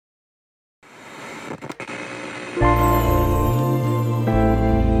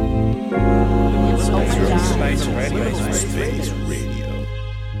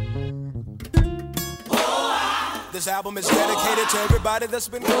This album is dedicated to everybody that's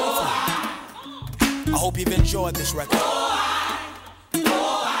been going through. I hope you've enjoyed this record.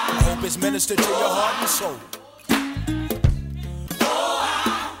 I hope it's ministered to your heart and soul.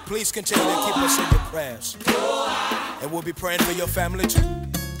 Please continue to keep us in your prayers. And we'll be praying for your family too.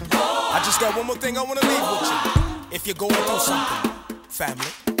 I just got one more thing I want to leave with you. If you're going through something,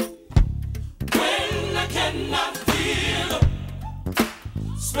 family. When I cannot feel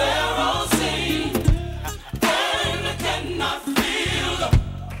sparrows sing, when I cannot feel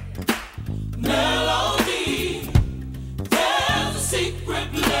melody, there's a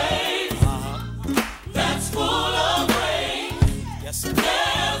secret place that's full of rain. Yes, it is.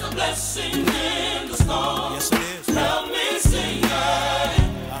 There's a blessing in the storm. Yes, it is. Help me sing it.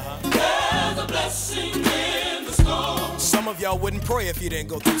 There's a blessing in the storm. Some of y'all wouldn't pray if you didn't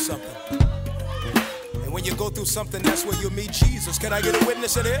go through something. And when you go through something, that's where you'll meet Jesus. Can I get a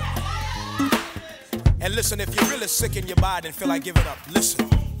witness in here? And listen, if you're really sick in your body and feel like giving up, listen.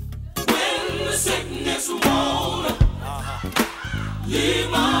 When the sickness won't leave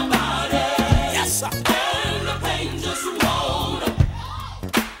my body, Yes, sir. and the pain just won't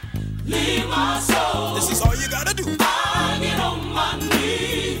leave my soul, This is all you gotta do. I get on my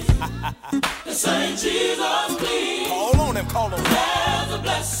knees and say, Jesus, please. Call on him, call on him. There's a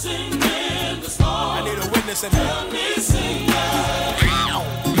blessing in the storm. I need a witness in here. Help me sing it.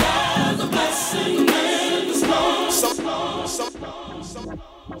 There's a blessing in the storm.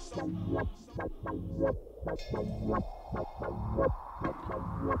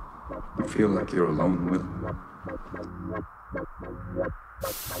 You feel like you're alone with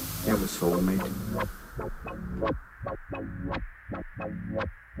you have a soulmate.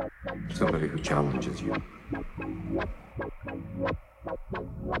 Somebody who challenges you.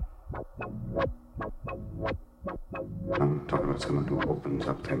 I'm talking about someone who opens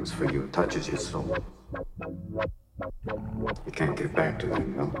up things for you, touches your soul. You can't get back to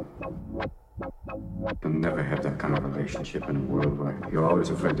them, no. You'll never have that kind of relationship in a world where you're always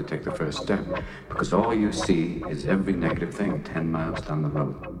afraid to take the first step because all you see is every negative thing 10 miles down the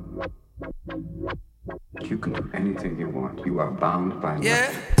road. You can do anything you want. You are bound by nothing.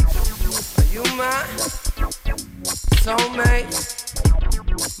 Yeah, are you my soulmate,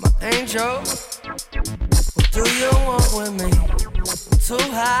 my angel? What do you want with me? Too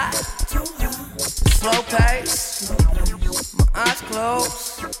high, slow pace, my eyes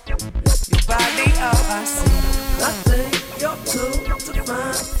closed, your body all I see. Nothing you're too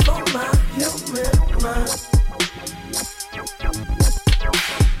divine for my human mind.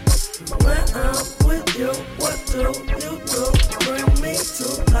 When I'm with you, what do you do? Bring me to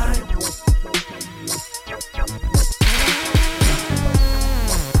life.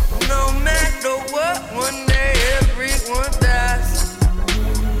 No matter what, one day everyone dies.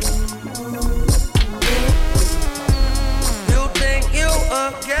 You think you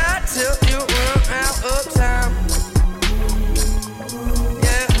a guy till you run out of time.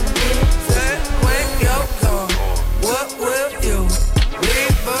 Yeah, say when you're gone, what will you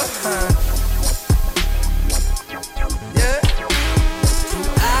leave behind? Yeah,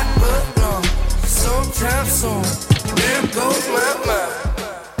 I belong sometime soon. There goes my mind.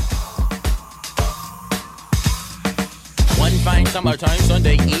 One fine summertime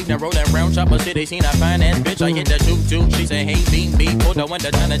Sunday evening, rolling around Chopper City, seen a fine ass bitch. I hit the choo-choo. She said, hey, beat me. Pulled the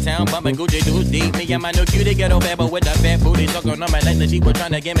window down to town, bumping Gucci dudes deep. Me and my new cutie ghetto bad, but with the fat booty. Sucking on my leg, she was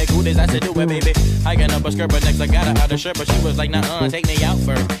trying to get me cooties. I said, do it, baby. I got up a skirt, but next I got her out of shirt, but she was like, nah, take me out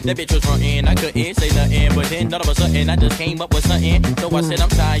first. That bitch was frontin', I couldn't say nothing, but then all of a sudden I just came up with something. So I said, I'm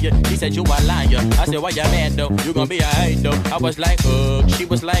tired. She said, you a liar. I said, why you mad though? You gon' be alright though. I was like, she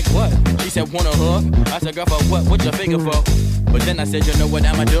was like, what? She said, wanna hug? I said, girl, for what? What you figure for? But then I said, you know what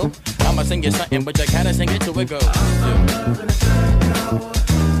I'ma do? I'ma sing you something, but you gotta sing it till it goes.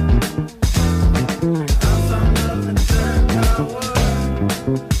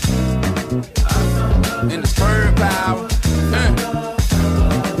 In the spirit power,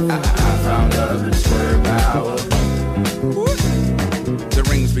 I found love in the spirit power. The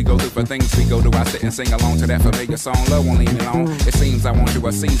rings we go through for things we go through. I sit and sing along to that familiar song. Love won't leave me alone. It seems I won't do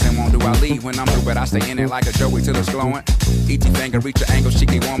a season, won't do I leave when I'm through, but I stay in it like a Joey till it's glowing. Each finger reach your angle, she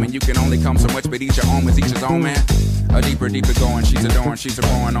keep warming. You can only come so much, but each your own is each his own man. A deeper going, she's adoring, she's a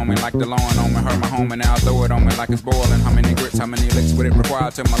pouring on me like the lawn on me. Her my home and now I throw it on me like it's boiling. How many grits, how many licks would it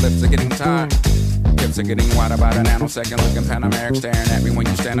require till my lips are getting tired? Hips are getting wide about a nanosecond, looking Panameric, staring at me when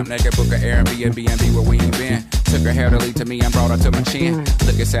you stand up naked. Book an Airbnb where we ain't been. Took her hair to lead to me and brought her to my chin.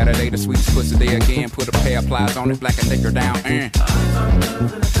 Look at Saturday, the sweetest pussy day again. Put a pair of plies on it, black and take her down.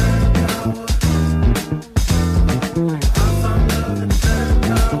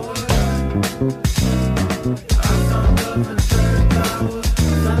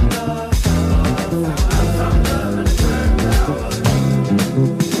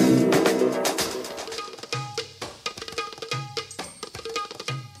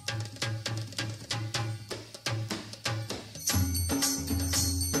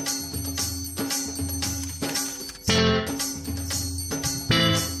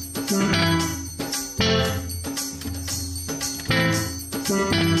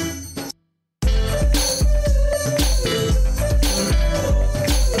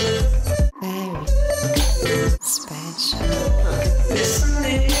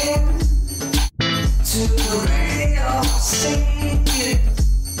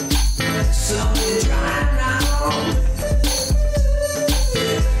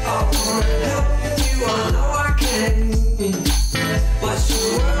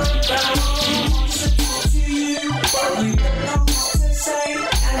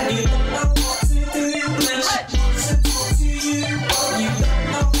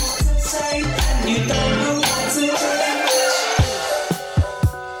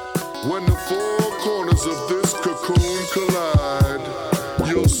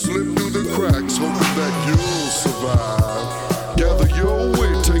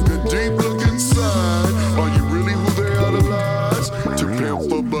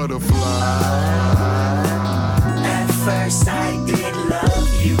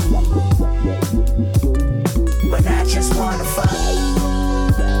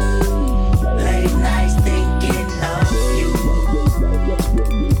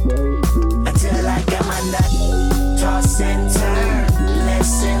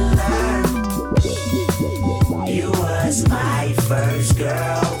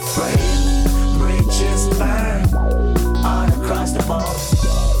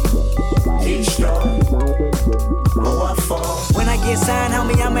 get signed,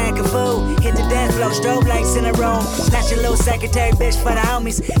 homie, I'm acting fool. Hit the dance floor, strobe lights in the room. Snatch your little secretary bitch for the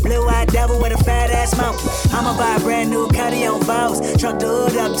homies. Blue-eyed devil with a fat ass monkey. I'ma buy a brand new Cuddy on Vows. Truck the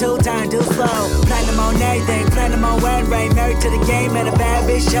hood up 2 times, do slow. Platinum on everything, platinum on wedding ring. Married to the game and a bad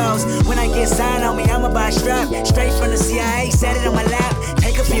bitch shows. When I get signed, homie, I'ma buy a strap. Straight from the CIA, set it on my lap.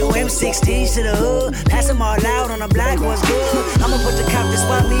 Take a few M16s to the hood. Pass them all out on the block, what's good? I'ma put the cop to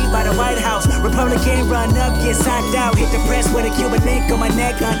swap me by the White House. Republican run up, get socked out. Hit the press with a Cuban link on my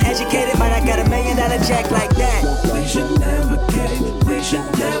neck. Uneducated, but I got $1 million check like that. We should never cave, we should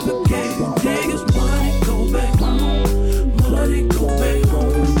never cave. Niggas, money go back home, money go back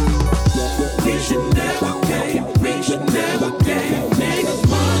home. We should never cave, we should never cave. Niggas,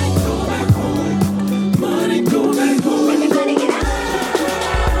 money go back home, money go back home. Everybody get out.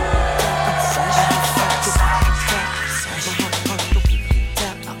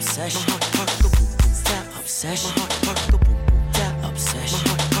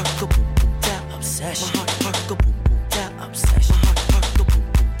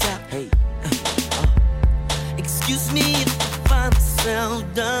 Excuse me if I'm so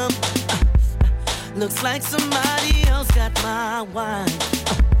dumb. Looks like somebody else got my wine.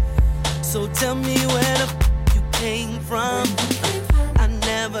 So tell me where the you came from. I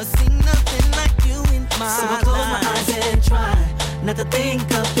never seen nothing like you in my life. So I close my eyes and try not to think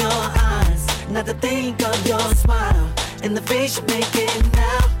of your eyes, not to think of your smile and the face you make it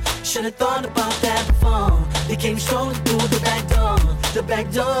now. Should've thought about that before. Became strolling through the back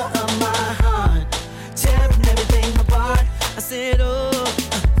door of my heart, tearing everything apart. I said, oh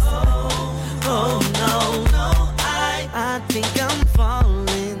no, I think I'm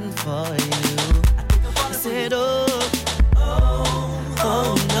falling for you. I said, oh no,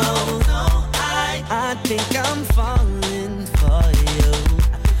 I think I'm falling for you.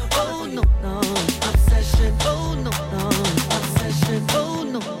 Oh no, obsession. Oh no, obsession. Oh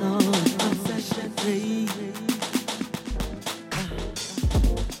no, obsession. Hey.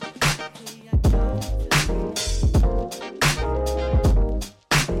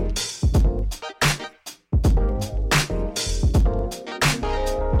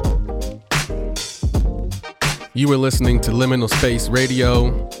 You were listening to Liminal Space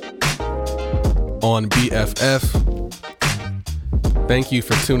Radio on BFF. Thank you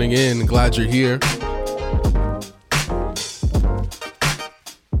for tuning in. Glad you're here.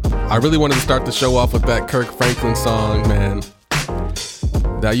 I really wanted to start the show off with that Kirk Franklin song, man.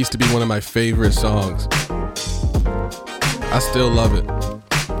 That used to be one of my favorite songs. I still love it.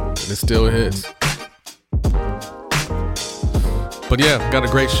 It still hits. But yeah, got a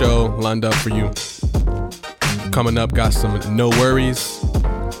great show lined up for you. Coming up, got some No Worries,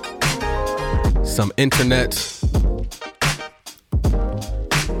 some internet,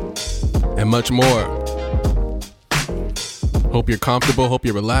 and much more. Hope you're comfortable, hope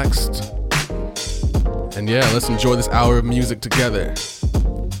you're relaxed. And yeah, let's enjoy this hour of music together.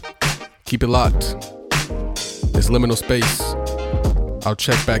 Keep it locked. It's Liminal Space. I'll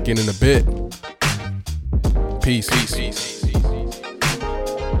check back in a bit. Peace.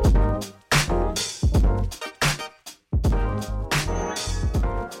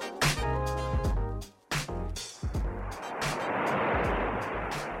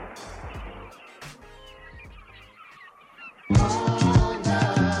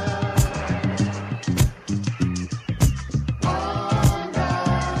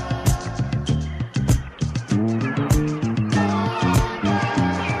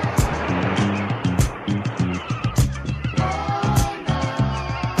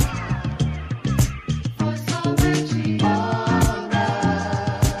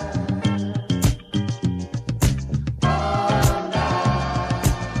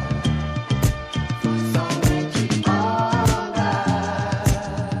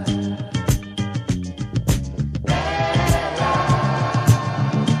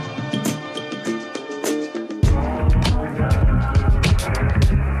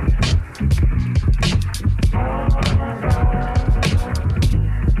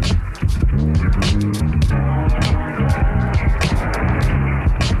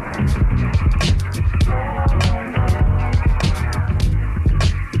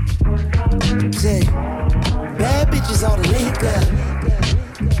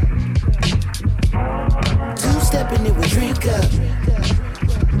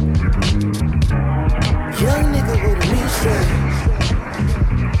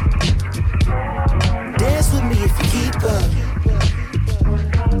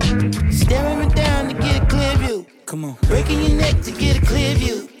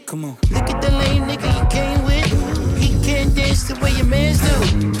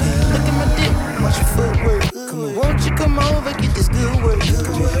 Won't you come over, get this good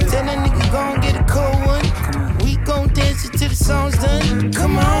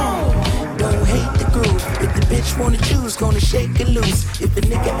Come on. Don't hate the groove. If the bitch wanna choose, gonna shake it loose. If a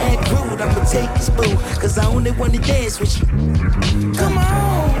nigga act rude, I'ma take his boo. Cause I only wanna dance with you. Come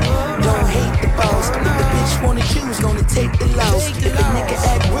on. Don't hate the boss. If the bitch wanna choose, gonna take the loss. If a nigga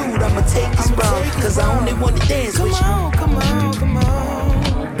act rude, I'ma take his ball. Cause I only wanna dance with you. Come on, come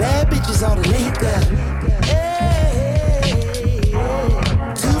on. Bad bitches on the link up.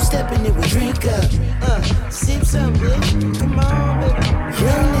 Two-stepping it with drink up. Sip some, bitch. Come on, baby.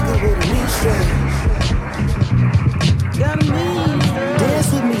 Young nigga with a mean strap. Got a mean strap. Dance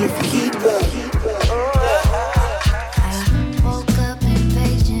with me if you keep up. I woke up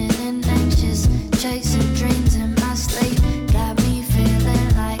impatient and anxious, chasing dreams in my sleep. Got me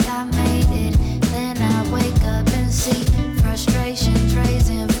feeling like I made it. Then I wake up and see frustration,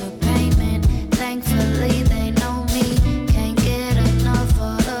 praising for payment. Thankfully they know me. Can't get enough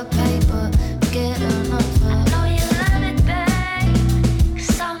of the paper. Get enough of. I know you love it, babe.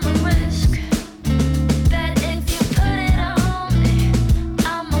 'Cause I'm a risk. Bet if you put it on me,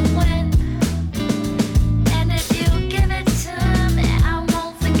 I'ma win. And if you give it to me, I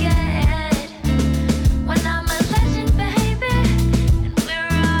won't forget. When I'm a legend, baby, and we're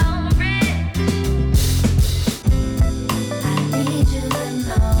all rich. I need you to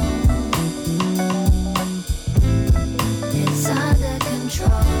know it's under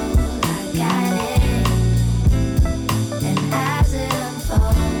control. I got it. And as it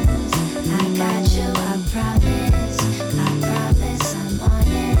unfolds, I got you, I promise I'm on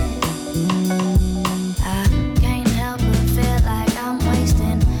it. I can't help but feel like I'm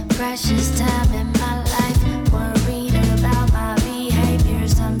wasting precious time in my life, worried about my behavior.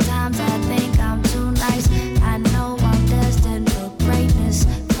 Sometimes I think I'm too nice. I know I'm destined for greatness.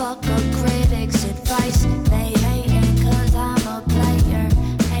 Fuck a critic's advice. They hating 'cause I'm a player.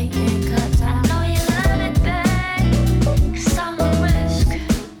 Hating 'cause I know you love it, babe. 'Cause I'm a risk.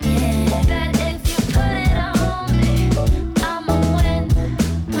 Yeah. Bet if you put it on me, I'ma win.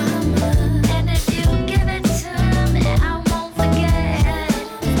 And if you give it to me, I won't forget.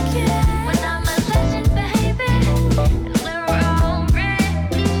 When I'm a legend, baby, and we're all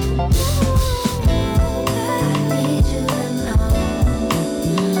rich. I need you to know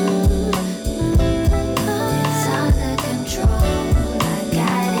it's under control. I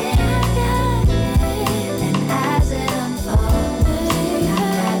got it. And as it unfolds, I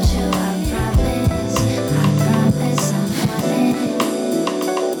got you, I promise I'm on it.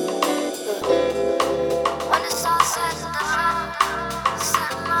 When it's all said and done,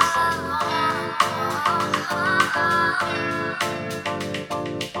 set my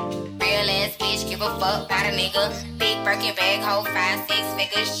Real ass bitch, give a fuck about a nigga. Big Birkin bag, hold 5-6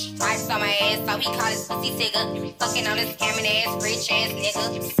 figures. Stripes on my ass, so he call his pussy tigger. Fucking on this scamming ass, rich ass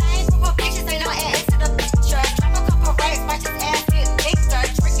nigga. Same group of bitches, ain't no ass to the picture. Drop a couple racks, watch his ass get thicker.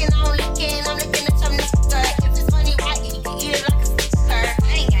 Tricking on licking, I'm looking at your nigga. If it's funny, right, you can eat it like a sticker. I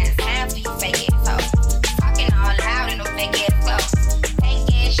ain't got time for you fake ass hoes. Talking all loud in them fake ass clothes. Fake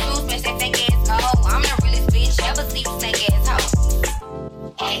ass shoes, match that fake ass gold. I'm the realest bitch ever see you fake ass hoe.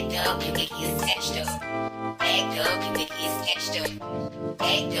 Act up, you can get snatched up. Act up, you can get snatched up.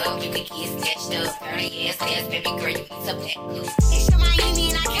 Act up, you can get snatched up. 30 ass ass, baby girl, you need to back up. It's your Miami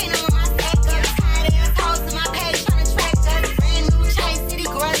and I can't on my stack up. Tired ass hoes in my page tryna track us. Brand new chain, city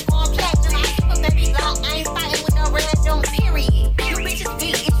girls going platinum. I keep a baby Glock, I ain't fighting with no random, period. You bitches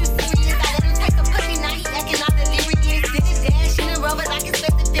big, if you serious. I let him take a pussy, now he acting all delirious. Did it dash in the rubber like it's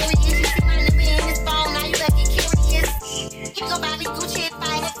Fast and Furious. You see my number in his phone, now you better get curious. You gon' buy me Gucci if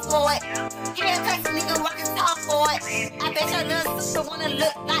I ask for it. You better take some nigga rockin' talk for it. I bet your little sister wanna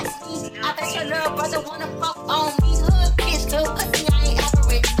look like me. I bet your little brother wanna fuck on me. Hood bitch, little pussy, I ain't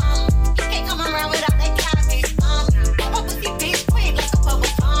average. You can't come around without that cabbage. Pop a pussy bitch, quick like a bubble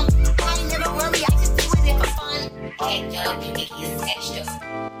gum. I ain't never worry, I just do it for fun. Act up, you can get snatched up.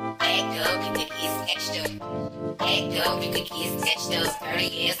 Act up, you can get snatched up. Act up, you can get snatched up.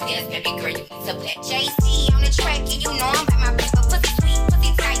 30 ass ass, baby girl, you need to black. JC on the track, and you know I'm by my paper. Pussy sweet,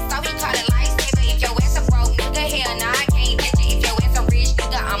 pussy tight, so we call it lifesaver. If your ass a broke nigga, hell nah, I can't let you. If your ass a rich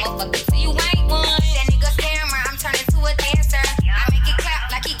nigga, I'ma fuck you till you ain't one. That nigga scammer, I'm turning to a dancer. I make it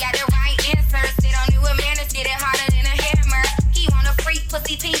clap like he got the right answer. Sit on it with manners, get it harder than a hammer. He want a freak,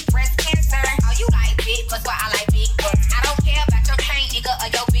 pussy pink, breast cancer. Oh, you like big butts, but I like big butts. I don't care about your chain, nigga, or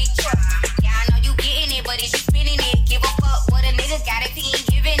your big truck. Yeah, I know you getting it, but is you spinning it? Give a fuck what a nigga got if he ain't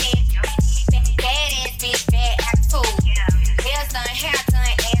giving it. Bad ass bitch, bad attitude. Hair done,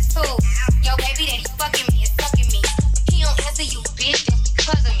 ass too. Yo, baby that he fucking me is sucking me. He don't answer you, bitch, just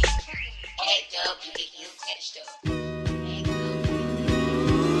because of me. Act up, you can get snatched up. Act up.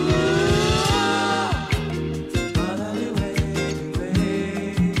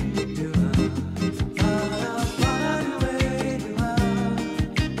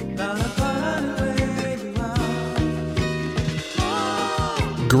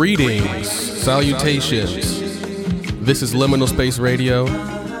 Greetings, salutations. This is Liminal Space Radio.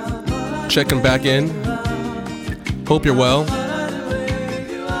 Checking back in. Hope you're well.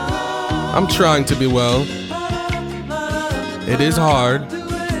 I'm trying to be well. It is hard.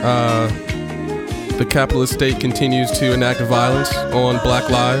 The capitalist state continues to enact violence on black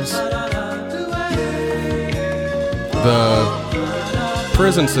lives. The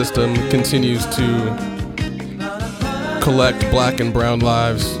prison system continues to collect black and brown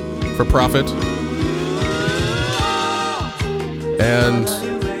lives for profit. And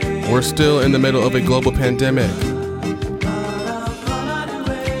we're still in the middle of a global pandemic.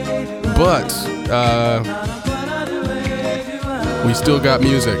 But we still got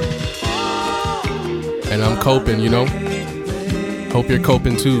music. And I'm coping, you know? Hope you're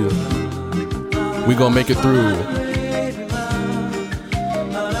coping too. We gonna make it through.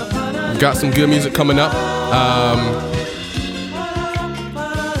 Got some good music coming up.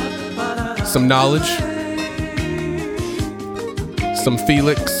 Some knowledge. Some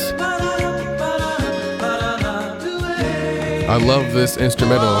Felix. I love this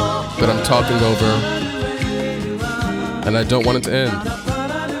instrumental that I'm talking over. And I don't want it to end.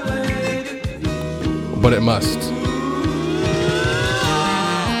 But it must.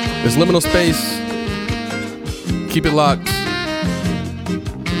 It's Liminal Space. Keep it locked.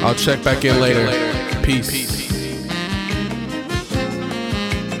 I'll check back in later. Peace.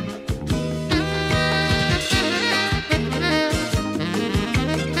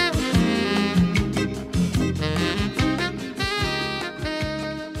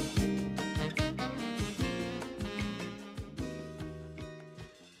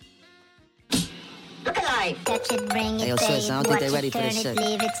 Hey, yo, sis, I don't think they ready for this shit.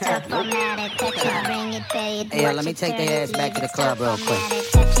 Hey, yo, let me take their ass back to the club real quick.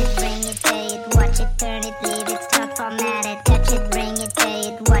 Touch it, bring it, pay it, watch it, turn it, leave it, stop formatted. Touch it, bring it, pay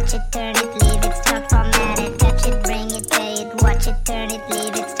it, watch it, turn it, leave it, stop formatted. Touch it, bring it, pay it, watch it, turn it,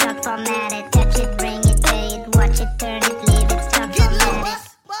 leave it, stop formatted. Touch it, bring it, pay it, watch it, turn it, leave it, stop formatted.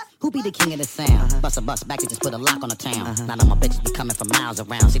 Who be the king of the sound? Bust a bus back, you just put a lock on the town. Now all my bitches be coming from miles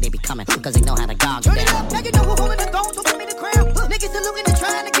around. See, they be coming, cause they know how to gog you down. Now you know who holding the throne, so give me the crown. Niggas saluting and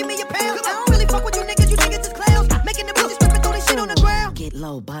trying to give me a pound. I don't really fuck with you niggas is clowns. Making the bitches strip and throw this shit on the ground. Get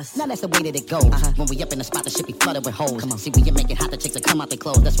low, bus. Now that's the way that it goes. When we up in the spot, the shit be flooded with hoes. Come on, see, when you make it hot, the chicks that come out they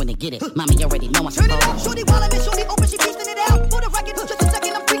clothes. That's when they get it. Mommy already know I Turn suppose. it up, shorty wildin' and shorty open, she piecing it out. For the record, just a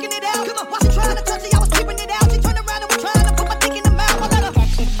second, I'm freaking it out. Come on, while she trying to touch it, I was keeping it out. She turned around and was trying to put my dick in the mouth. I let her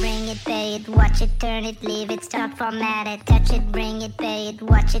Touch it, bring it, pay it, watch it, turn it, leave it, stop formatted. Touch it, bring it, pay it,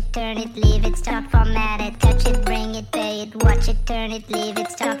 watch it, turn it, leave it, stop formatted. Touch it, bring it, pay it, watch it, turn it, leave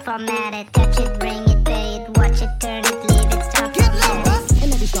it, stop formatted. Touch it, bring it, pay it, watch it, turn it, leave it, stop formatted.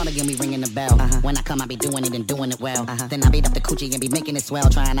 And every start again, we ringing the bell. When I come, I be doing it and doing it well. Then I beat up the coochie and be making it swell.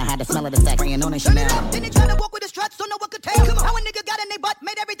 Trying to hide the smell of the sex, spraying on a turn it Chanel. up. Then they tryna walk with a strut, so no one could tell. How a nigga got in they butt,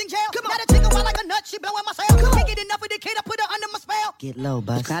 made everything jail. Now the chicken wild like a nut, she blowing my cell. Can't get enough of the kid, I put her under my spell. Get low,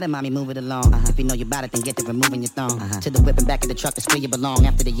 bus. Crowded, mommy, move it along. If you know you bout it, then get to removing your thong. To the whip and back of the truck, that's where you belong.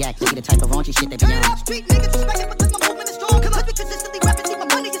 After the yak, look at the type of raunchy shit they be Turn it on. up, street niggas respect it because my movement is strong. Cause we consistently rapping, see my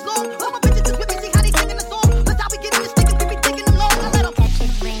money is long. All my bitches is with me, see how they singing the song. That's how we get in the stick and we be taking them long. I let them Touch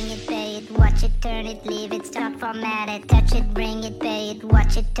it, bring it, pay it, watch it, turn it, leave it, stop formatted. Touch it, bring it, pay it,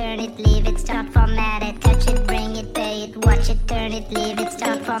 watch it, turn it, leave it, stop formatted. Touch it, bring it, pay it, watch it, turn it, leave it,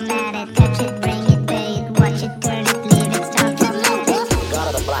 stop formatted. Touch it, bring it, pay it, watch it, turn it, leave it, stop formatted. God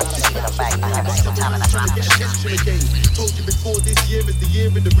of the block, just in the back. Every single time that I drop this shit. Told you before, this year is the year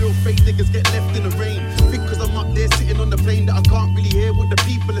when the real fake niggas get left in the rain. Think cause I'm up there sitting on the plane that I can't really hear what the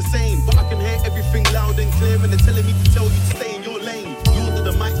people are saying. But I can hear everything loud and clear and they're telling me to tell you to stay in your lane. Yours are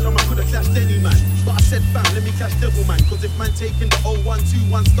the mics, from I could have clashed any man. But I said fam, let me clash devil man. Cause if man taking the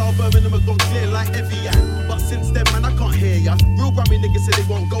 0121 star Birmingham have gone clear like Evian. But since then man, I can't hear ya. Real Grammy niggas say they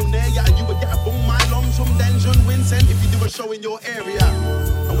won't go near ya. And you would get a boom my lungs from Denjon Vincent if you do a show in your area.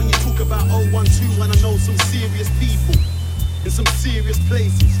 And when you talk about 0121, I know some serious people in some serious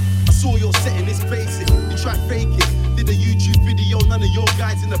places. I saw your set in this basic. You tried fake it. Did a YouTube video, none of your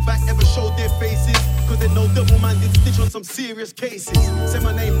guys in the back ever showed their faces. Cause they know double man did stitch on some serious cases. Say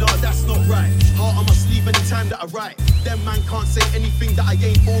my name, nah, that's not right. Heart on my sleeve anytime that I write. Them man can't say anything that I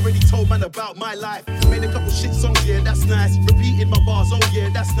ain't already told man about my life. Made a couple shit songs, yeah, that's nice. Repeated my bars, oh yeah,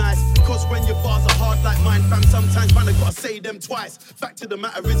 that's nice. Cause when your bars are hard like mine, fam, sometimes man, I gotta say them twice. Fact of the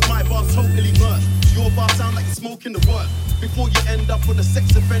matter is my bars totally merged. Your bars sound like you're smoking the work. Before you end up on the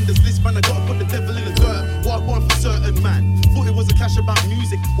sex offenders list, man, I gotta put the devil in the dirt. Walk on for certain man. Thought it was a clash about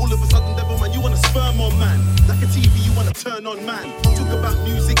music. All of a sudden, devil man, you wanna sperm on man. Like a TV, you wanna turn on man. Talk about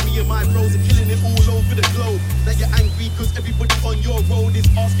music, me and my bros are killing it all over the globe. Now you're angry cause everybody on your road is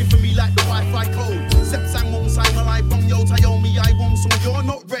asking for me like the Wi-Fi code. Sep sang won't sign my life on yo, Tayomi, I won't, so you're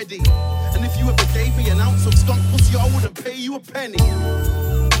not ready. And if you ever gave me an ounce of skunk pussy, I wouldn't pay you a penny.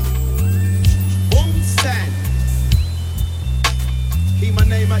 Won't stand. Keep my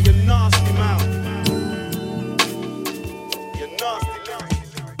name out your nasty mouth. Your nasty mouth.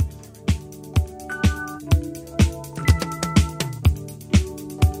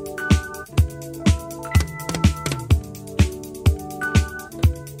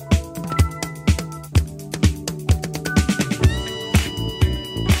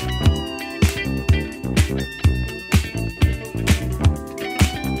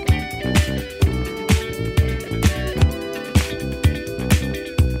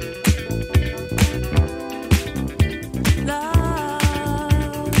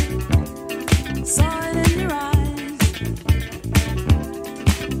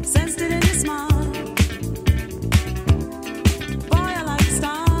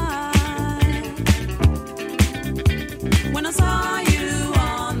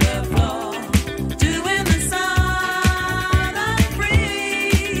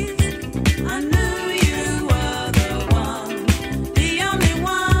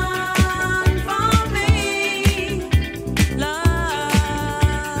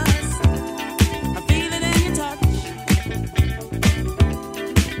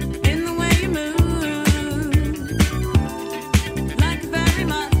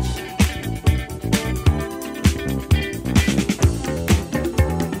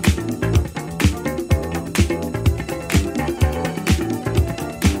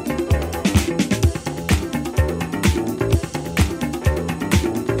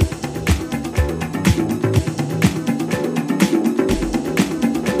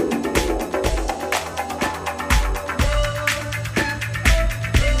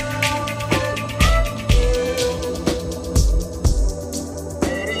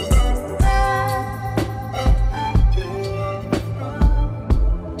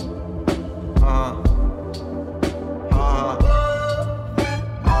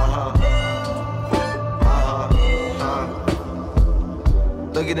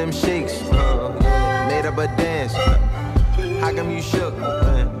 Look at them shakes, made up a dance. How come you shook?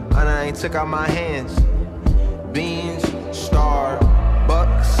 And I ain't took out my hands. Beans, star,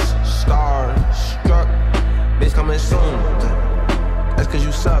 bucks, star, struck. Bitch coming soon. That's cause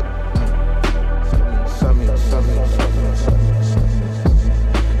you suck. Suck me.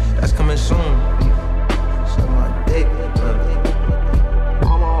 That's coming soon. Suck my dick.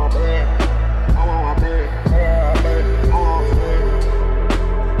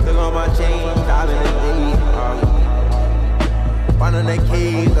 My chain, diamond and finding that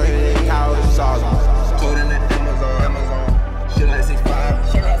cave, 38 cows, solid. Put in the Amazon. Shit like 6'5".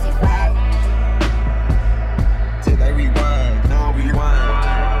 Take that rewind, now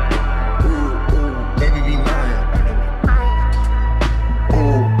rewind. Ooh, baby be mine.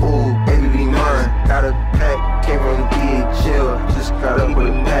 Ooh, baby be mine. Got a pack, came from the DHL. Just got up with a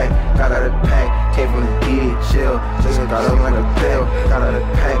pack, got out of pack, came from the DHL. Just got up like a pill, got out of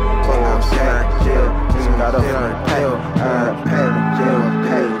pack. Outside jail, just got up on a pill. I pack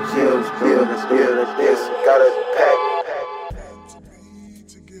jail, spill, this, got a pack.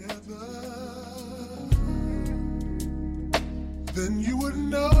 Then you would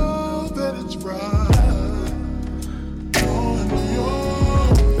know that it's right.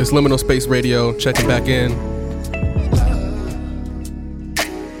 It's Liminal Space Radio, checking back in.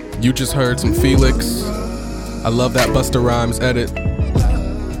 You just heard some Felix. I love that Busta Rhymes edit.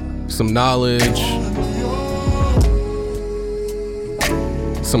 Some Knowledge.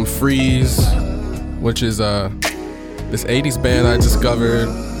 Some Freeze, which is this 80s band I discovered.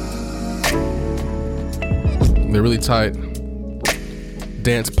 They're really tight.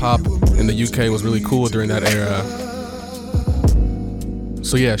 Dance pop in the UK was really cool during that era.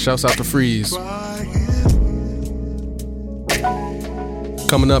 So yeah, shouts out to Freeze.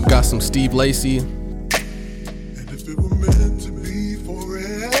 Coming up, got some Steve Lacy.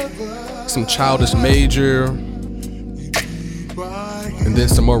 Some Childish Major. And then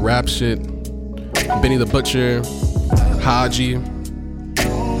some more rap shit. Benny the Butcher. Haji.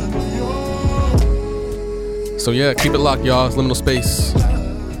 So yeah, keep it locked, y'all. It's Liminal Space.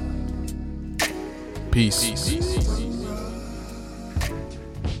 Peace.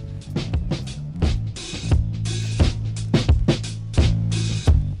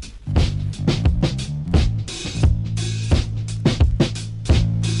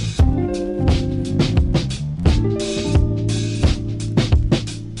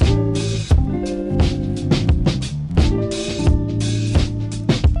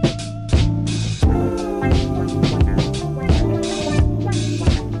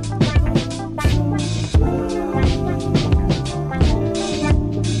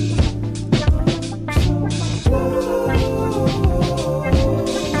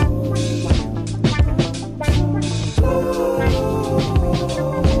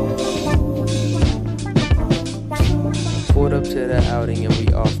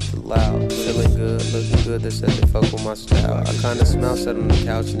 off the loud. Feeling good, looking good, they said they fuck with my style. I kinda smell, sat on the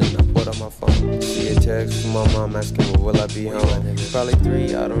couch and then I put on my phone. See a text from my mom asking, well, will I be home? Probably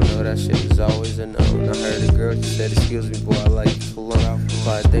 3, I don't know, that shit is always a no. I heard a girl, she said, excuse me, boy, I like you for long.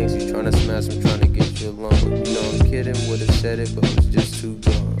 5 things you tryna smash, I'm tryna get you alone. You know I'm kidding, would've said it, but it was just too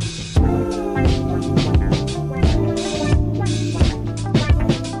gone.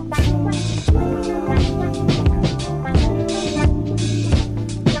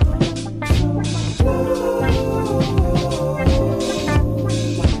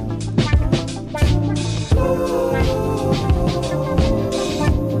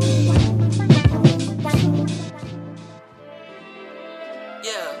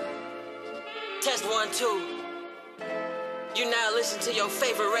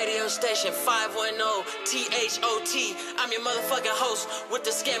 Station 510 THOT. I'm your motherfucking host with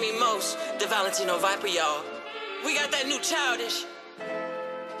the scammy most, the Valentino Viper, y'all. We got that new Childish.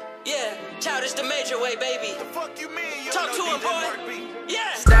 Yeah, Childish the major way, baby. The fuck you mean? You talk to him, boy.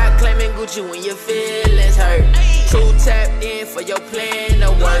 Yeah. Stop claiming Gucci when your feelings hurt. Ay. Too tapped in for your plan to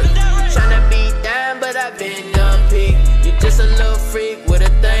work. Right. Tryna be down, but I've been done peak. You just a little freak with a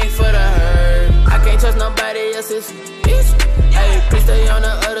thing for the herd. I can't trust nobody else's bitch. Hey, please stay on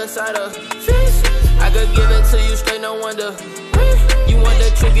the other side of fence. I could give it to you straight, no wonder. You want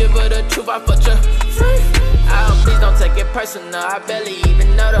the truth, give her the truth, I fucked your friend. Oh, please don't take it personal, I barely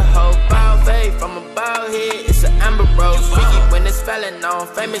even know the whole bald faith. I'm a bald head, it's an Amber Rose. Freaky when it's falling on,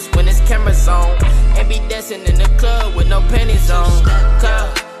 famous when it's camera's on. And be dancing in the club with no panties on. Call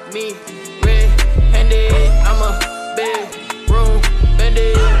me red-handed, I'm a big room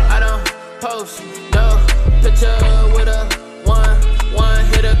bandit. I don't post no picture with a one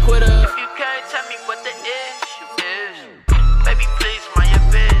hit a quitter. If you can't tell me what the issue is, baby, please mind your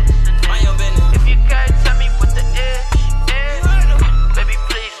business. If you can't tell me what the issue is, baby,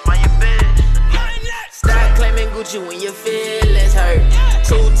 please mind your business. Stop claiming Gucci when your feelings hurt.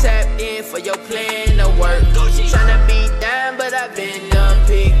 Too tapped in for your plan to work. Tryna be down, but I've been done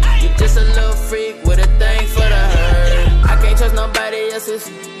peak. You just a little freak with a thing for the herd. I can't trust nobody else's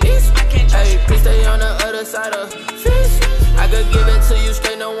bitch. Hey, please stay on the other side of fence. I could give it to you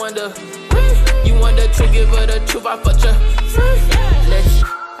straight, no wonder. You want the truth, give her the truth, I fucked your friend. Listen,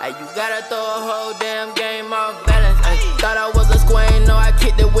 you gotta throw a whole damn game off balance. Thought I was a square, no, I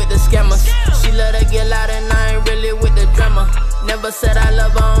kicked it with the scammers. She let her get loud and I ain't really with the drama. Never said I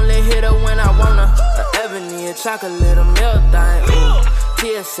love her, only hit her when I want her. A ebony, a chocolate, a milk thing. Ooh,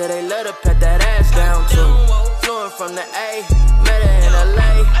 Tia said they let her pat that ass down too. Flew from the A, met her in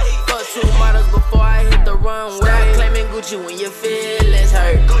LA. Fuck 2 models before I hit the runway. Stop claiming Gucci when your feelings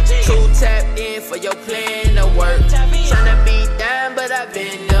hurt. Too tapped in for your plan to work. Tryna be down, but I've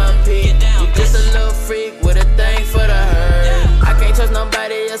been done peak. You just a little freak with a thing for the herd. I can't trust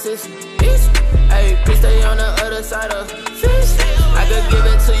nobody else's bitch. Hey, please stay on the other side of fence. I could give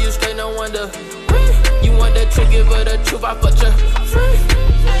it to you straight, no wonder. You want the truth, give her the truth, I fucked your friend.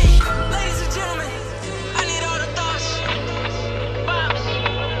 Hey, ladies and gentlemen, I need all the thoughts, bombs,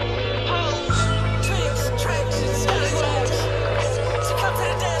 hoes, tricks, tracks, and scallywags to come to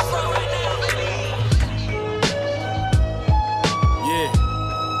the dance floor right now. Yeah.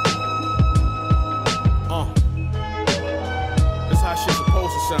 This how shit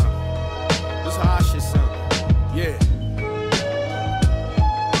supposed to sound. This how our shit sound. Yeah.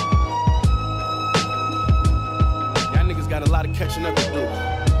 Y'all niggas got a lot of catching up to do.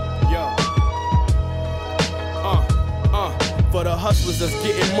 Yo. For the hustlers that's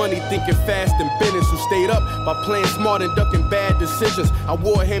getting money, thinking fast and business, who stayed up by playing smart and ducking bad decisions. I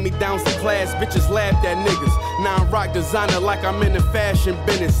wore hand-me-downs to class, bitches laughed at niggas. Now I'm rock designer like I'm in the fashion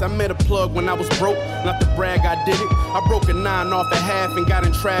business. I met a plug when I was broke, not to brag, I did it. I broke a 9 off a half and got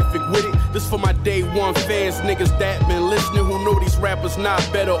in traffic with it. This for my day one fans, niggas that been listening, who know these rappers not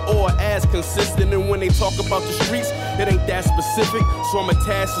better or as consistent. And when they talk about the streets, it ain't that specific, so I'm a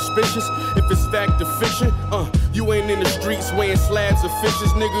tad suspicious if it's fact or fiction. You ain't in the streets weighing slabs of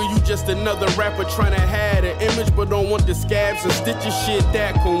fishes, nigga. You just another rapper trying to have an image, but don't want the scabs and stitches shit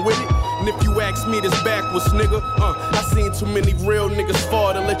that come with it. And if you ask me, this backwards, nigga. I seen too many real niggas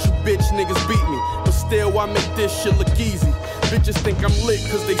fall to let you bitch niggas beat me, but still I make this shit look easy. Bitches think I'm lit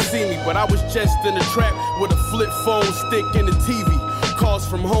cause they see me, but I was just in the trap with a flip phone stick and a TV. Calls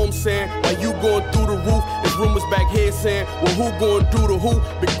from home saying, why you going through the roof? There's rumors back here saying, well, who going through the who?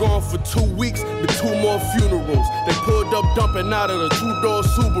 Been gone for 2 weeks, been 2 more funerals. They pulled up dumping out of the 2-door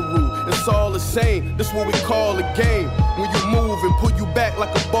Subaru. It's all the same, this what we call a game. When you move and pull you back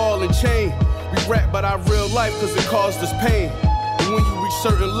like a ball and chain. We rap about our real life cause it caused us pain. And when you reach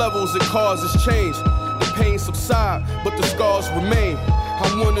certain levels, it causes change. The pain subside, but the scars remain.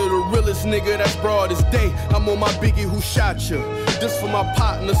 I'm one of the realest nigga that's broad as day. I'm on my Biggie who shot you. This for my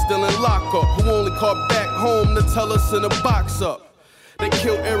partner still in lockup, who only called back home to tell us in a box up. They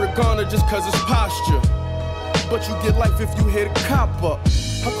killed Eric Garner just cause it's posture. But you get life if you hit a cop up.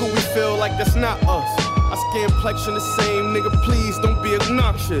 How could we feel like that's not us? I scan plexion the same, nigga, please don't be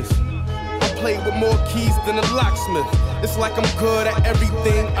obnoxious. I play with more keys than a locksmith. It's like I'm good at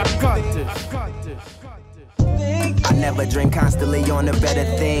everything, I got this. I never dream constantly on the better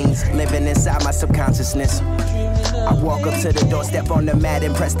things, living inside my subconsciousness. I walk up to the door, step on the mat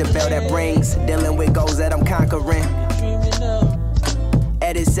and press the bell that rings, dealing with goals that I'm conquering.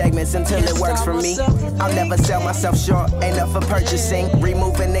 Edit segments until it works for me. I'll never sell myself short, ain't enough for purchasing.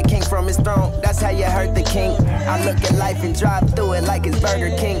 Removing the king from his throne, that's how you hurt the king. I look at life and drive through it like it's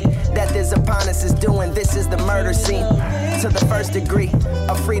Burger King. Death is upon us, is doing, this is the murder scene. To the first degree,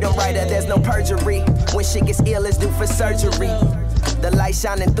 a freedom writer, there's no perjury. When shit gets ill, it's due for surgery. The light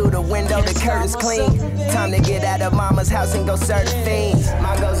shining through the window, the curtains clean. Time to get out of mama's house and go serve the fiends.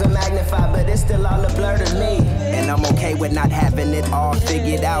 My goals are magnified, but it's still all a blur to me. And I'm okay with not having it all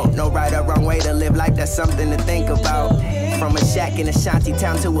figured out. No right or wrong way to live life, that's something to think about. From a shack in a shanty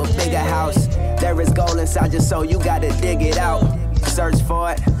town to a bigger house, there is gold inside your soul, you gotta dig it out. Search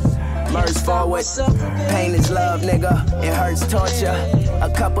for it, merge forward. Pain is love, nigga, it hurts torture.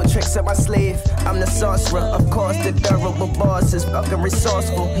 A couple tricks up my sleeve, I'm the sorcerer. Of course, the durable boss is fucking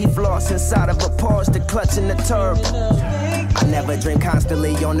resourceful. He floss inside of a Porsche, the clutch in the turbo. I never dream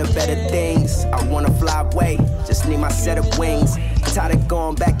constantly on the better things. I wanna fly away, just need my set of wings. Tired of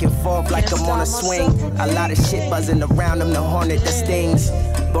going back and forth like I'm on a swing. A lot of shit buzzing around, I'm the hornet that stings.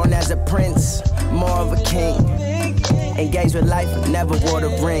 Born as a prince, more of a king. Engaged with life, never wore the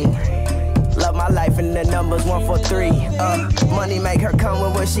ring. Love my life and the numbers 1, 4, 3. Money make her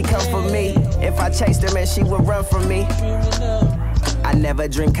come when she come for me. If I chased her, man, she would run from me. I never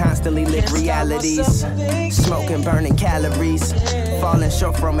dream, constantly live realities. Smoking, burning calories. Falling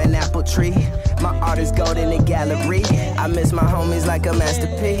short from an apple tree. My art is gold in the gallery. I miss my homies like a Master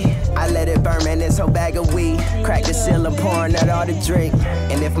P. I let it burn, man, this whole bag of weed. Crack the seal, I'm pouring out all the drink.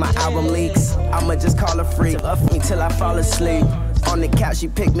 And if my album leaks, I'ma just call a freak. Up me till I fall asleep. On the couch, she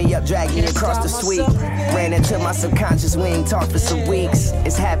picked me up, dragged me across the suite. Ran into my subconscious, we ain't talked for some weeks.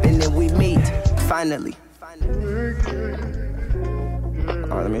 It's happening, we meet, finally.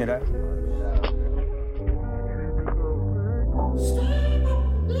 Alright, let me hear that.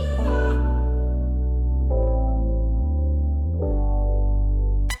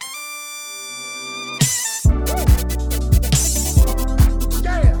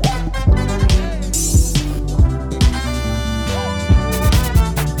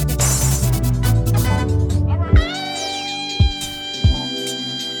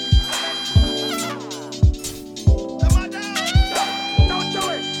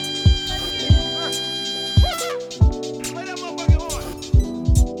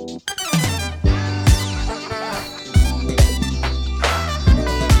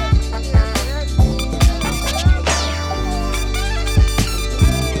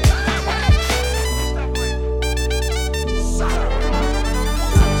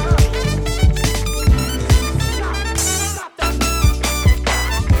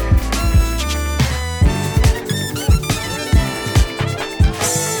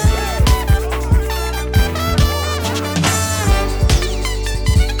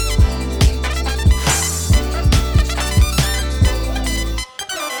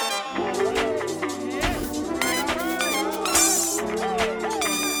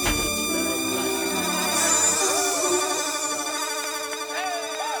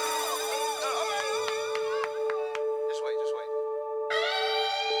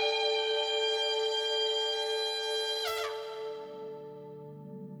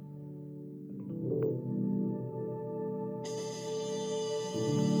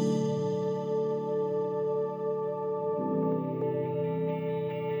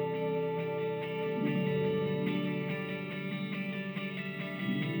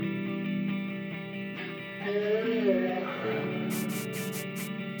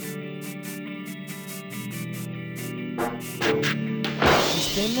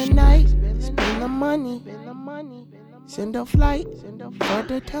 Spend the night, spend the money, send a flight for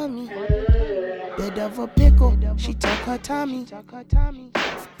the tummy. Bit of a pickle, she took her Tommy.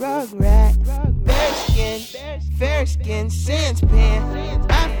 Rugrat, fair skin, sans pan,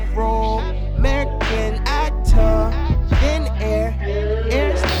 Afro, American, actor, thin air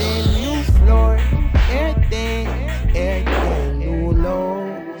thin, new floor, everything, new low,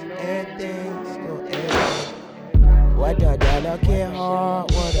 everything, still everything. What the dollar can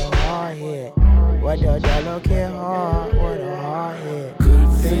hard, what a hard hit. What the dollar can hard, what a hard hit.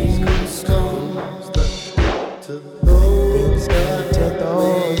 things come to those that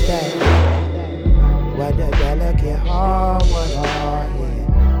what the delicate heart, what heart,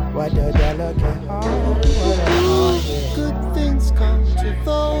 yeah. What the delicate heart, what a heart, yeah. Good things come to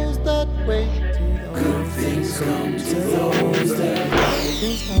those that wait. Good things come to those that wait.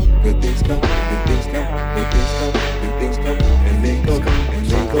 Good things come, good things come, good things come, good things come, and they go, and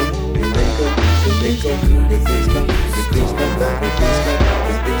they go, and they go, and they go. Good things come, good things come, good things come, good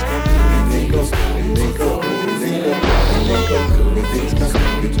things come, and they go, and they go, and they go, and they go. Good things come,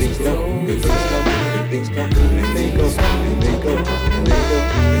 good things come, good things come, good things come, and they go, and they go, and they go,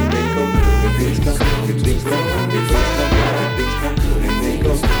 and they go. Good things come, good things come, good things come, good things come, and they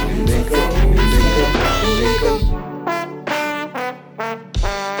go, and they go, and they go, and they go.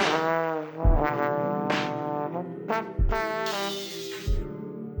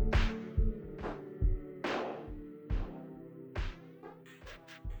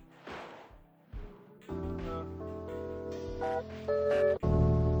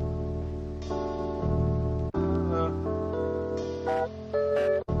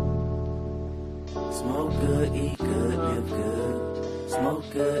 Smoke good, eat good, live good. Smoke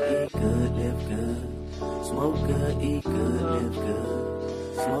good, eat good, live good. Smoke good, eat good, live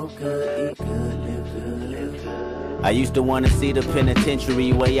good. Smoke good, eat good, live good, live good. I used to want to see the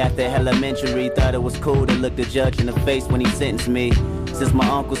penitentiary way after elementary. Thought it was cool to look the judge in the face when he sentenced me. Since my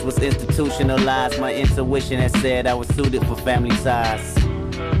uncles was institutionalized, my intuition had said I was suited for family ties.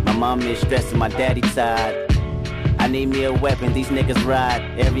 My mom is stressing my daddy tired. I need me a weapon, these niggas ride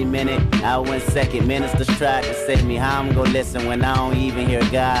every minute, hour and second. Ministers tried to save me, how I'm gonna listen when I don't even hear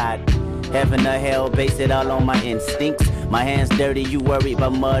God? Heaven or hell, base it all on my instincts. My hands dirty, you worried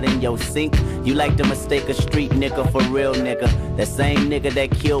about mud in your sink. You like to mistake a street nigga for real nigga. That same nigga that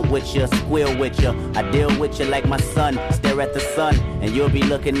killed with you, squeal with you. I deal with you like my son, stare at the sun, and you'll be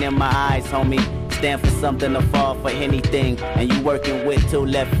looking in my eyes, homie. Stand for something or fall for anything, and you working with 2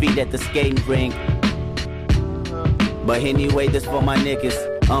 left feet at the skating rink. But anyway, this for my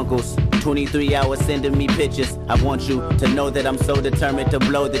niggas, uncles. 23 hours sending me pictures. I want you to know that I'm so determined to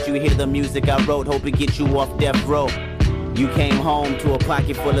blow that you hear the music I wrote, hope it gets you off death row. You came home to a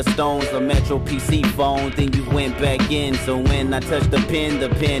pocket full of stones, a Metro PC phone, then you went back in. So when I touch the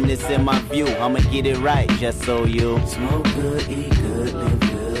pen is in my view. I'ma get it right, just so you smoke good, eat good, live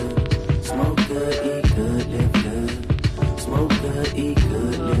good. Smoke good, eat good, live good. Smoke good, eat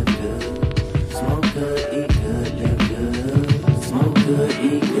good, live good. Smoke good, eat good, live good. Smoke good,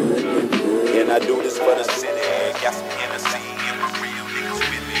 eat good, live good. And I do this for the city. Got some Hennessy and my real niggas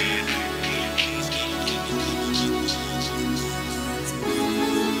with me.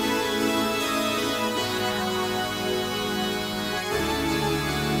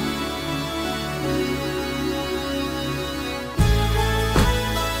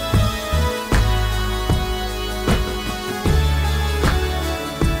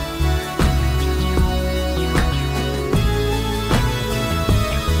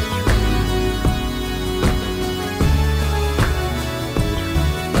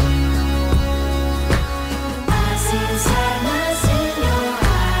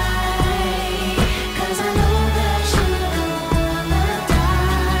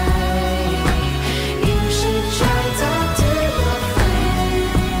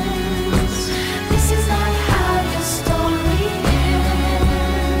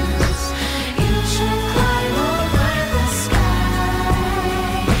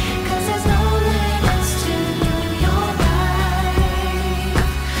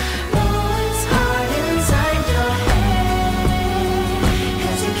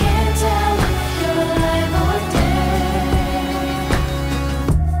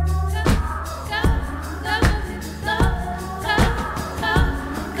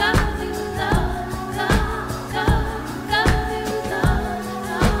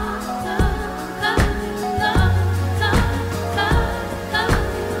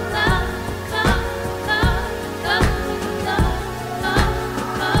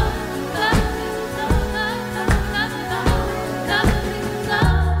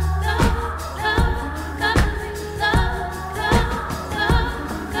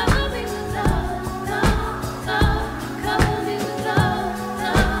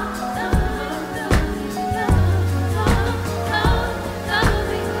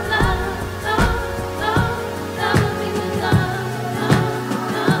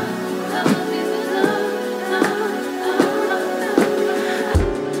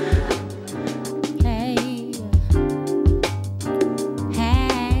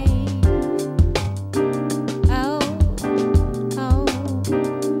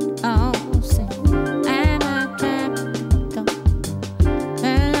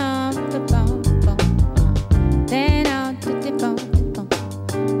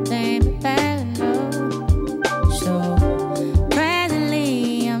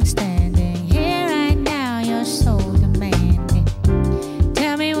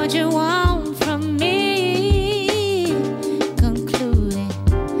 what you want from me. Concluding,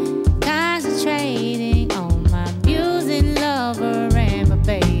 concentrating on my music lover and my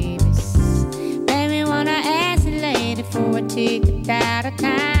babies. Baby, wanna ask you lady for a ticket out of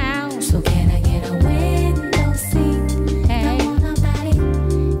town. So can I get a window seat? Hey. Don't want nobody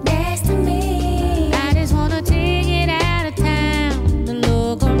next to me. I just want a ticket out of town to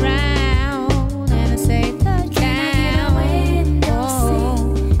look around and a safe touchdown. Can I get a window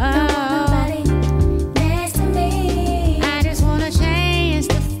seat? Don't want nobody next to me. I just want a chance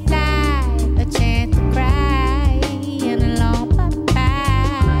to fly, a chance to cry, and a long bye-bye.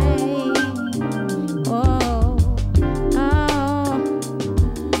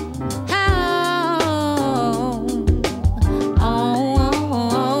 Oh,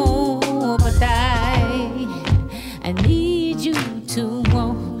 but I need you to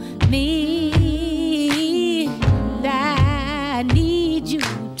want me. I need you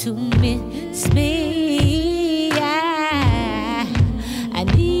to miss me. I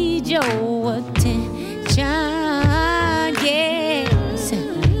need your attention. Yes,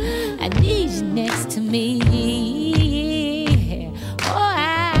 I need you next to me. Oh,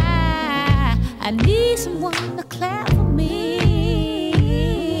 I need someone to clap for me.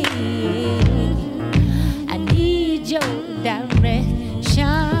 I need your direction.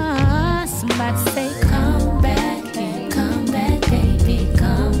 Somebody say, come back, baby,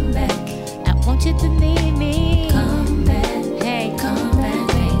 come back. I want you to need me. Come back, hey, come back,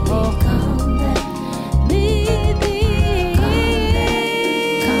 baby, come back. Need me.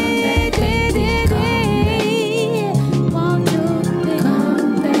 Come back, baby, come back. Want you to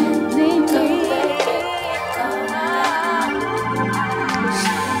come back, need me.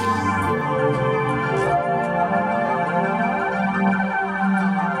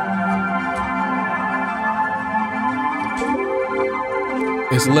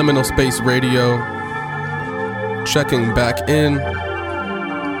 It's Liminal Space Radio. Checking back in.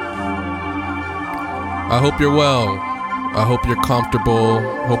 I hope you're well. I hope you're comfortable.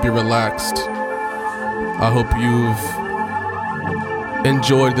 Hope you're relaxed. I hope you've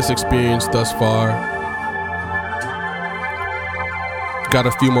enjoyed this experience thus far. Got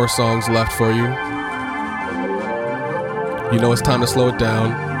a few more songs left for you. You know it's time to slow it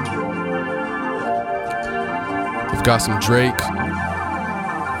down. We've got some Drake.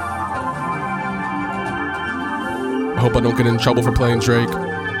 I hope I don't get in trouble for playing Drake,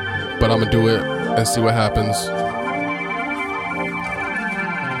 but I'm gonna do it and see what happens.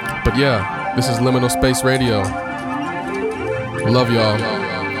 But yeah, this is Liminal Space Radio. Love y'all.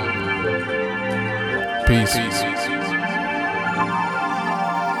 Peace.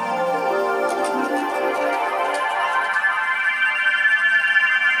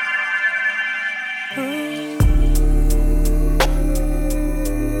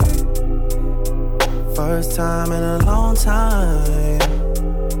 First time in a long time,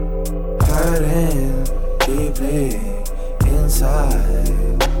 hurting deeply inside.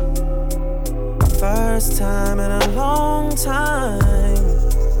 First time in a long time,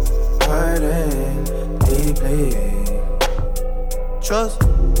 hurting deeply. Trust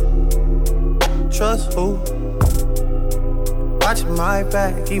who? Watching my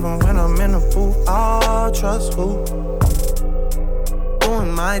back even when I'm in the booth. Oh, trust who?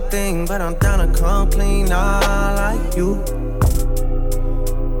 Doing my thing, but I'm down to come clean, not like you.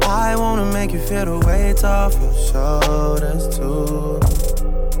 I wanna make you feel the weight off your shoulders too.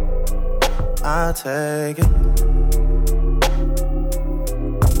 I'll take it.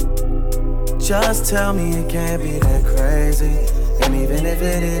 Just tell me it can't be that crazy. And even if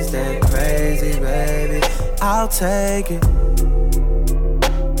it is that crazy, baby, I'll take it.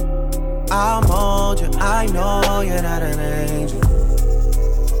 I'll mold you, I know you're not an angel.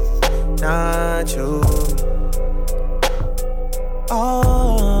 Not you.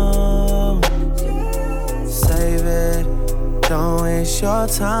 Oh, save it, don't waste your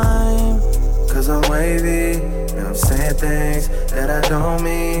time. Cause I'm wavy, and I'm saying things that I don't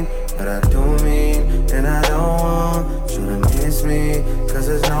mean, but I do mean. And I don't want you to miss me. Cause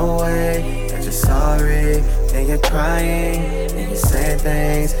there's no way that you're sorry, and you're crying, and you're saying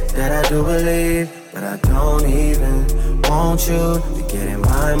things that I do believe. But I don't even want you to get in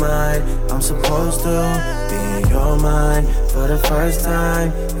my mind. I'm supposed to be in your mind for the first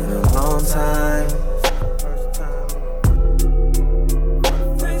time in a long time.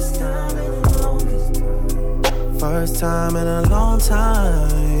 First time in a long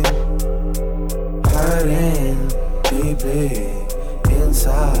time, hurting deeply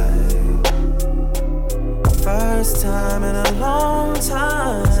inside. First time in a long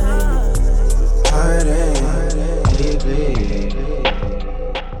time, hurting deeply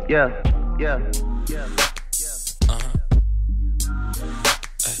And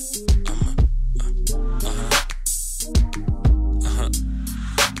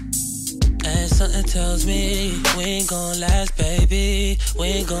something tells me we ain't gon' last, baby. We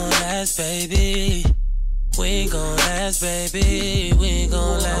ain't gon' last, baby. We ain't gon' last, baby. We ain't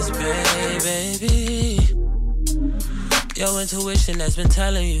gon' last, baby. Your intuition has been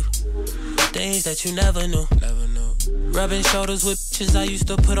telling you things that you never knew. Rubbing shoulders with bitches I used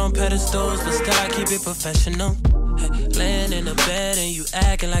to put on pedestals, but still I keep it professional. Hey, laying in the bed and you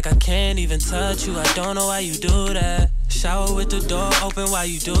acting like I can't even touch you. I don't know why you do that. Shower with the door open while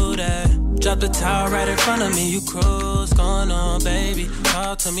you do that. Drop the towel right in front of me, you cruise. Going on, baby.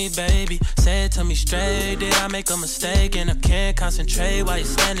 Talk to me, baby. Say it to me straight. Did I make a mistake? And I can't concentrate while you're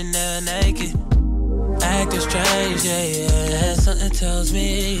standing there naked. Acting strange, yeah. And something tells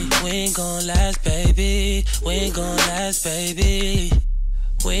me we ain't gon' last, baby. We ain't gon' last, baby.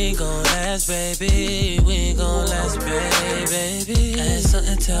 We ain't gon' last, baby. We ain't gon' last, baby. And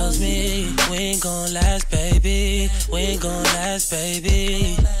something tells me we ain't gon' last, baby. We ain't gon' last,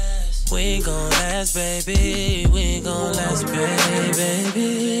 baby. We ain't gon' last, baby. We ain't gon' last,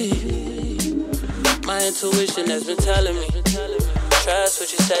 baby. My intuition has been telling me, trust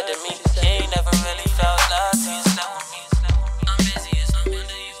what you said to me. You ain't never really felt love till you slept with me. I'm busy as no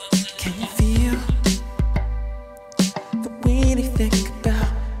wonder you. Can you feel the way they think about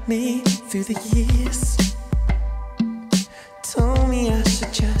me through the years? Told me I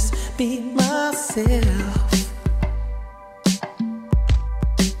should just be myself,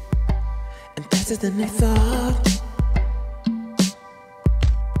 and better than they thought.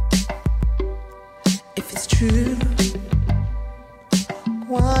 If it's true,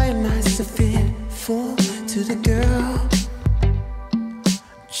 why am I so fearful to the girl?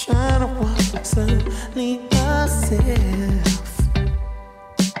 Trying to walk slowly myself,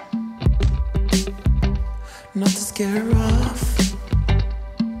 not to scare her off.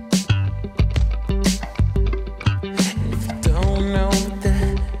 And if you don't know what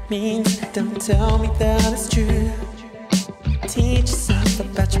that means, don't tell me that it's true. Teach yourself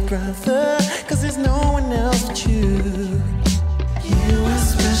about your brother, 'cause there's no one else but you. You are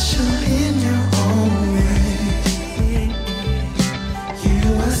special in your own way. You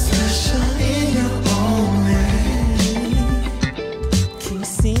are special in your own way. Can you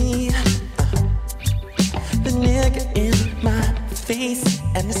see the nigga in my face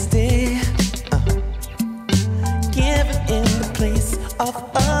and the stare? Give it in the place of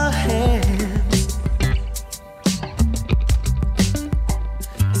a hand.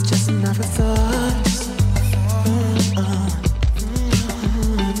 It's just another thought.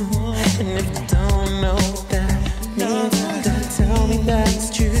 And if you don't know what that means, then tell me that's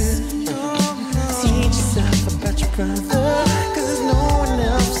true. Teach yourself about your brother, 'cause there's no one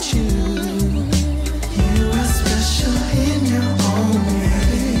else but you. You are special in your own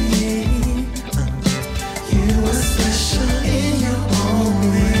way. You are special in your own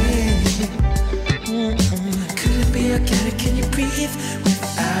way. Could it be organic? Can you breathe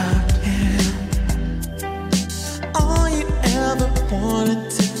without him? All you ever wanted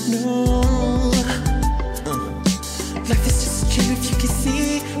to know. Life is just a dream if you can see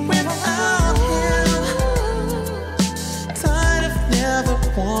without him. Tired of never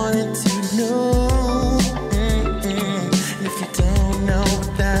wanting to know. And if you don't know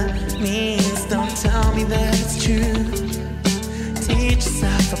what that means, don't tell me that it's true. Teach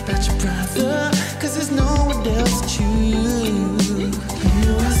yourself about your brother, 'cause there's no one else but you.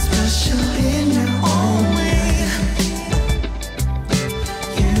 You are special in your own way.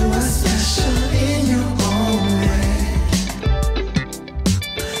 You are special in your own way.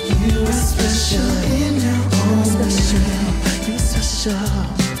 You are special in your own special. You are special.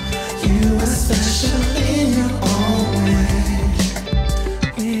 You are special in your own way.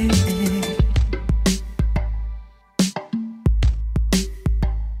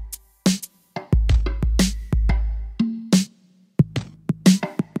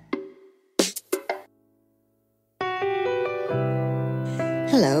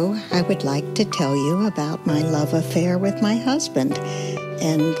 Hello, I would like to tell you about my love affair with my husband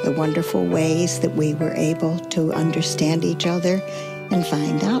and the wonderful ways that we were able to understand each other and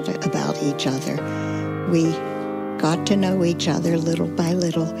find out about each other. We got to know each other little by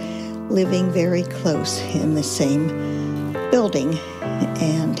little, living very close in the same building,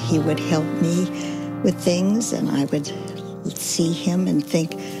 and he would help me with things, and I would see him and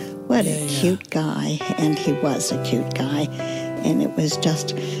think, what a cute guy, and he was a cute guy. And it was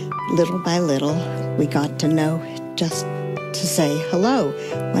just little by little, we got to know just to say hello.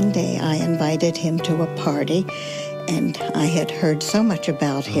 One day I invited him to a party, And I had heard so much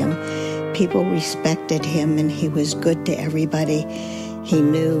about him. People respected him, and he was good to everybody. He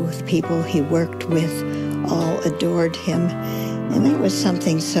knew the people he worked with all adored him. And that was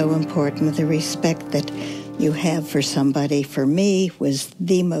something so important, the respect that you have for somebody. For me, was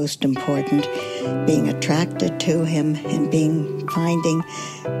the most important, being attracted to him and finding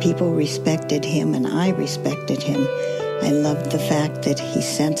people respected him, and I respected him. I loved the fact that he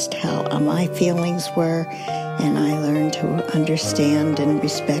sensed how my feelings were, and I learned to understand and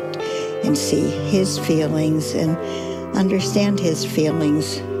respect and see his feelings and understand his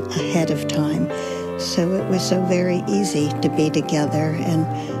feelings ahead of time. So it was so very easy to be together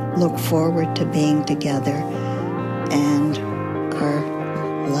and look forward to being together. And our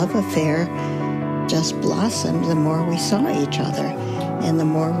love affair just blossomed the more we saw each other. And the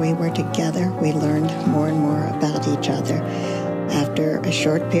more we were together, we learned more and more about each other. After a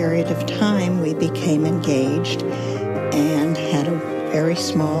short period of time, we became engaged and had a very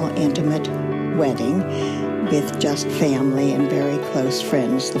small, intimate wedding with just family and very close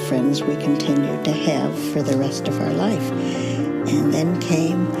friends, the friends we continued to have for the rest of our life. And then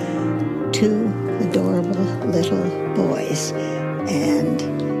came two adorable little boys,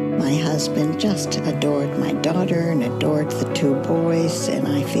 and my husband just adored my daughter and adored the two boys, and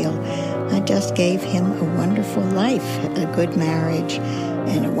I feel I just gave him a wonderful life, a good marriage,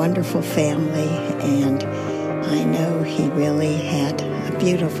 and a wonderful family, and I know he really had a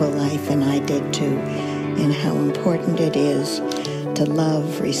beautiful life, and I did too, and how important it is to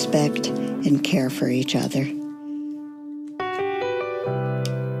love, respect, and care for each other.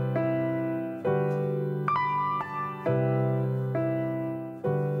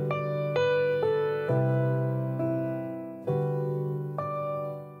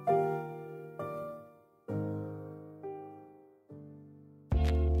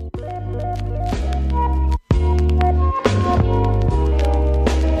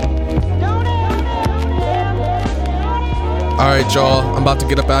 Alright, y'all, I'm about to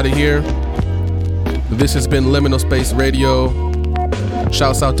get up out of here. This has been Liminal Space Radio.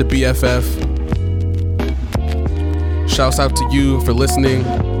 Shouts out to BFF. Shouts out to you for listening.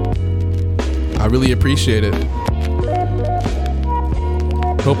 I really appreciate it.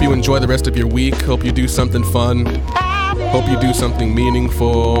 Hope you enjoy the rest of your week. Hope you do something fun. Hope you do something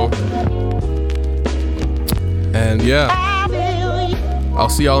meaningful. And yeah, I'll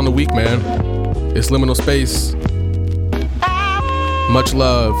see y'all in the week, man. It's Liminal Space. Much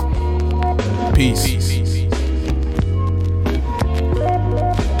love. Peace.